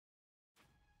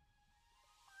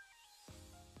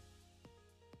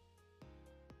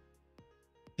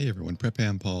Hey everyone,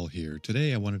 PREPAM Paul here.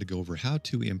 Today I wanted to go over how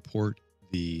to import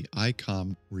the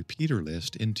ICOM repeater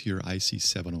list into your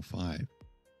IC-705.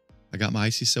 I got my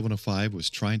IC-705, was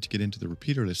trying to get into the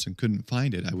repeater list and couldn't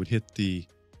find it. I would hit the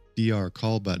DR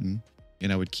call button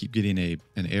and I would keep getting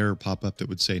an error pop up that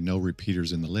would say no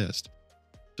repeaters in the list.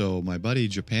 So my buddy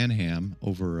Japan Ham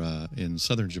over in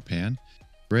southern Japan,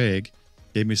 Greg,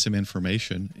 gave me some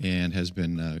information and has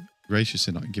been gracious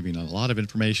in giving a lot of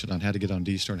information on how to get on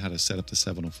D-Star and how to set up the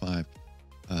 705.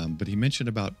 But he mentioned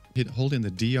about holding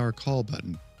the DR call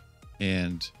button,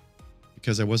 and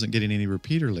because I wasn't getting any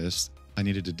repeater lists, I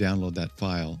needed to download that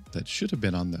file that should have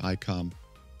been on the ICOM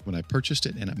when I purchased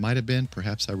it, and it might have been,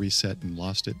 perhaps I reset and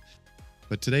lost it.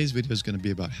 But today's video is going to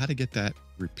be about how to get that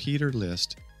repeater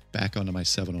list back onto my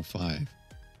 705.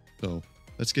 So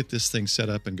let's get this thing set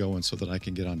up and going so that I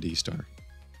can get on D-Star.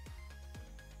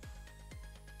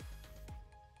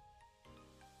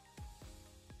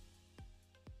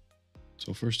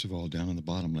 So first of all, down on the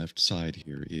bottom left side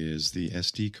here is the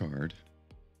SD card,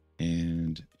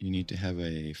 and you need to have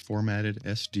a formatted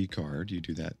SD card. You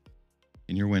do that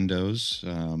in your Windows.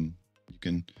 You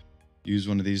can use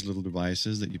one of these little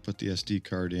devices that you put the SD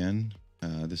card in.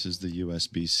 This is the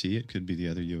USB-C. It could be the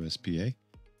other USB-A.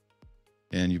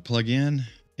 And you plug in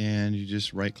and you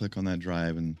just right click on that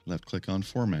drive and left click on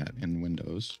format in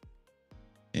Windows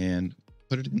and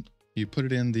put it in. You put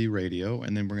it in the radio,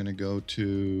 and then we're going to go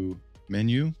to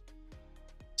Menu,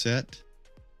 Set,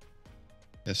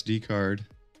 SD card.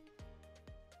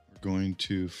 We're going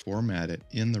to format it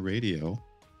in the radio.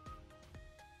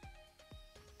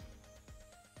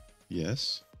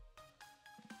 Yes.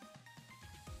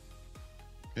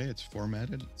 Okay, it's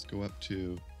formatted. Let's go up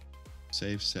to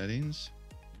Save Settings,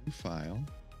 New File.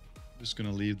 I'm just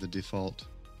going to leave the default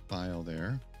file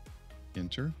there.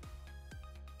 Enter.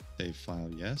 Save file,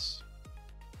 yes.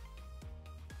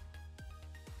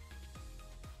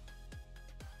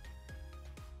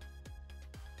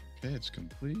 Okay, it's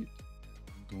complete.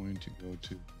 I'm going to go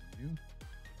to Menu,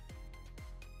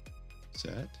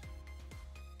 Set,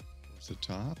 towards the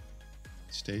top,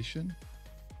 Station.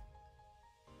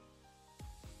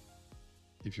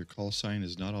 If your call sign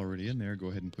is not already in there, go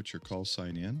ahead and put your call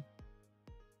sign in.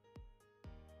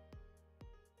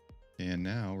 And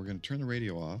now we're going to turn the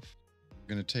radio off. We're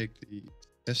going to take the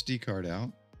SD card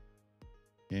out,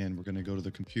 and we're going to go to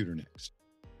the computer next.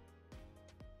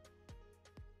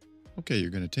 Okay,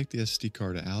 you're going to take the SD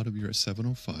card out of your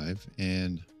 705,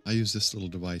 and I use this little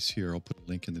device here. I'll put a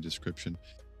link in the description.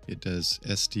 It does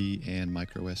SD and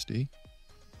micro SD.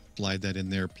 Slide that in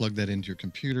there, plug that into your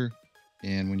computer,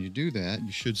 and when you do that,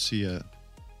 you should see a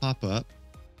pop-up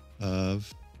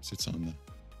of the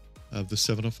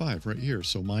 705 right here.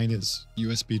 So mine is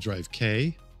USB drive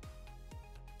K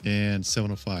and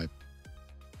 705.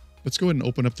 Let's go ahead and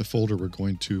open up the folder we're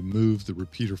going to move the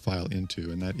repeater file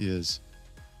into, and that is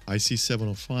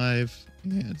IC-705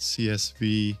 and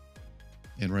CSV,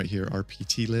 and right here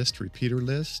RPT list, repeater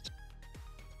list,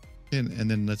 and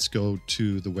then let's go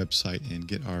to the website and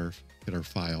get our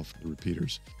file for the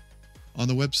repeaters. On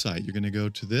the website, you're going to go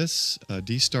to this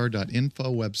dstar.info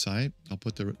website. I'll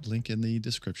put the link in the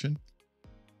description.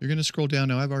 You're going to scroll down.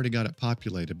 Now I've already got it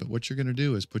populated, but what you're going to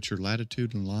do is put your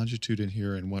latitude and longitude in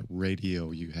here and what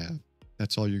radio you have.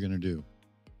 That's all you're going to do.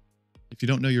 If you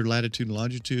don't know your latitude and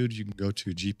longitude, you can go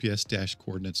to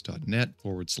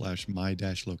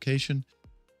gps-coordinates.net/my-location.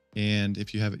 And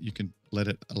if you have it, you can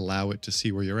allow it to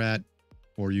see where you're at,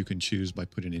 or you can choose by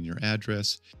putting in your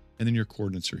address, and then your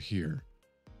coordinates are here.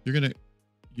 You're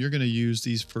gonna use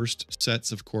these first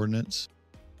sets of coordinates,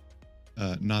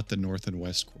 not the north and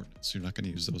west coordinates. You're not going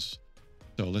to use those.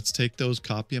 So let's take those,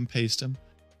 copy and paste them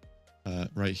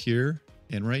right here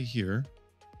and right here.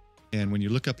 And when you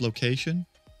look up location,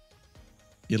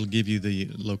 it'll give you the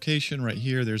location right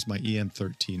here. There's my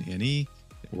EM13NE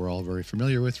that we're all very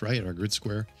familiar with, right? Our grid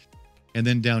square. And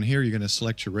then down here, you're going to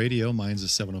select your radio. Mine's a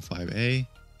 705A.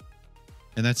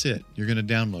 And that's it. You're going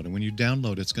to download. And when you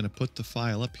download, it's going to put the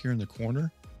file up here in the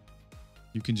corner.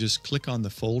 You can just click on the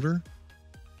folder.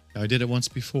 Now, I did it once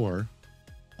before.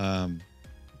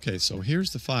 Okay, so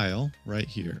here's the file right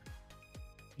here.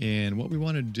 And what we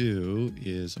want to do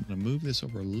is I'm going to move this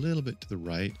over a little bit to the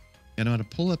right. And I'm going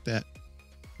to pull up that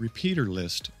repeater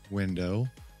list window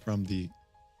from the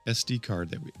SD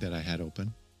card that I had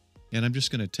open, and I'm just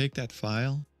going to take that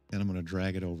file and I'm going to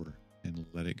drag it over and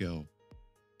let it go.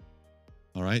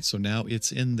 All right, so now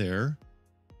it's in there.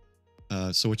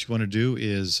 So what you want to do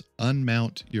is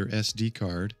unmount your SD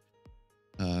card.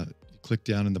 Click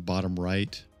down in the bottom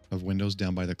right of Windows,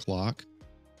 down by the clock,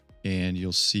 and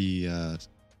you'll see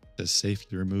says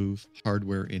safely remove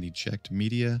hardware and eject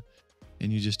media,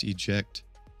 and you just eject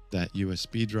that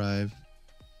USB drive.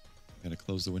 Got to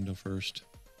close the window first.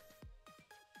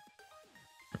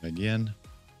 Try again.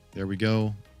 There we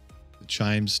go. The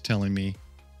chime's telling me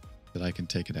that I can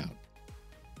take it out.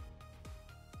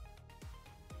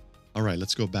 All right,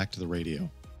 let's go back to the radio.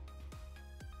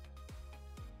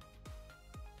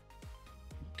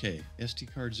 Okay,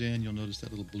 SD card's in. You'll notice that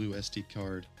little blue SD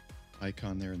card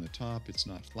icon there in the top. It's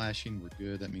not flashing. We're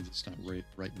good. That means it's not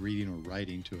reading or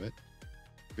writing to it.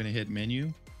 We're going to hit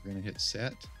menu. We're going to hit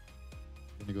set.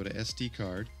 We're going to go to SD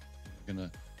card. We're going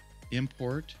to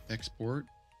import, export,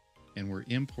 and we're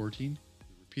importing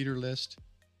the repeater list.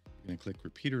 We're going to click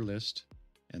repeater list,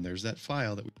 and there's that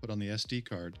file that we put on the SD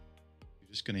card.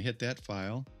 You're just going to hit that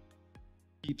file.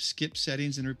 Skip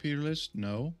settings in repeater list?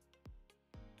 No.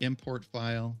 Import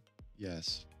file?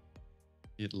 Yes.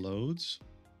 It loads.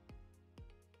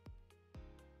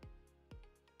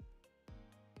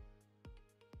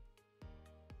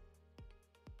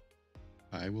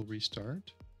 I will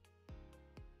restart.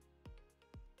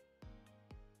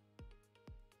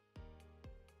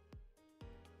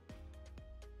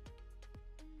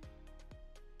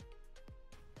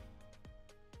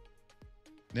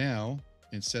 Now,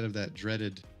 instead of that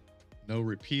dreaded no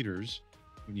repeaters,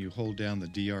 when you hold down the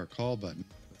DR call button,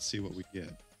 let's see what we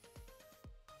get.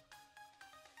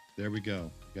 There we go.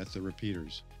 We got the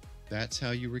repeaters. That's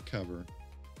how you recover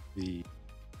the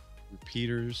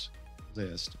repeaters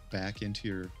list back into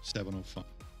your 705.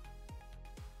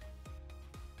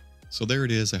 So there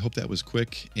it is. I hope that was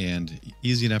quick and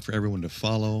easy enough for everyone to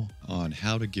follow on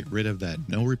how to get rid of that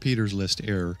no repeaters list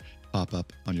error pop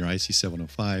up on your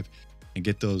IC-705 and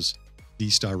get those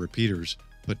D-Star repeaters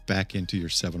put back into your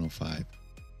 705.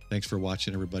 Thanks for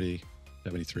watching, everybody.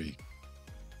 73.